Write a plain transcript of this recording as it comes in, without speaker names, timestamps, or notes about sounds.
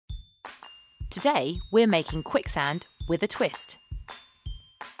Today, we're making quicksand with a twist.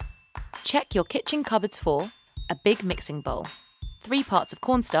 Check your kitchen cupboards for a big mixing bowl, 3 parts of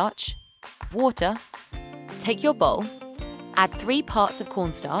cornstarch, water. Take your bowl, add 3 parts of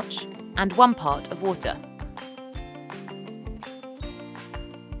cornstarch and 1 part of water.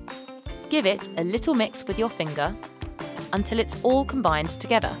 Give it a little mix with your finger until it's all combined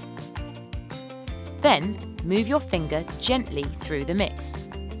together. Then move your finger gently through the mix.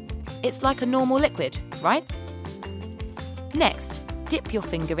 It's like a normal liquid, right? Next, dip your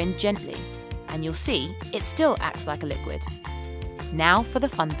finger in gently and you'll see it still acts like a liquid. Now for the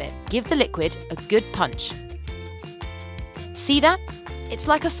fun bit, give the liquid a good punch. See that? It's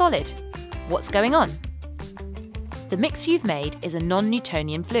like a solid. What's going on? The mix you've made is a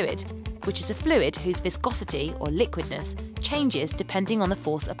non-Newtonian fluid, which is a fluid whose viscosity or liquidness changes depending on the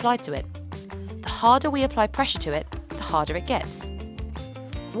force applied to it. The harder we apply pressure to it, the harder it gets.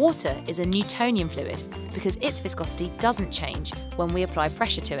 Water is a Newtonian fluid because its viscosity doesn't change when we apply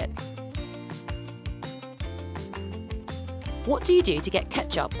pressure to it. What do you do to get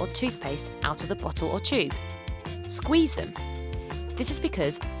ketchup or toothpaste out of the bottle or tube? Squeeze them. This is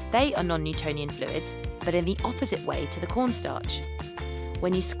because they are non-Newtonian fluids, but in the opposite way to the cornstarch.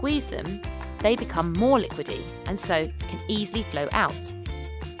 When you squeeze them, they become more liquidy and so can easily flow out.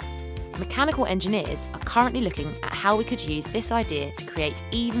 Mechanical engineers are currently looking at how we could use this idea to create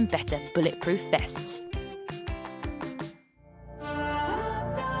even better bulletproof vests.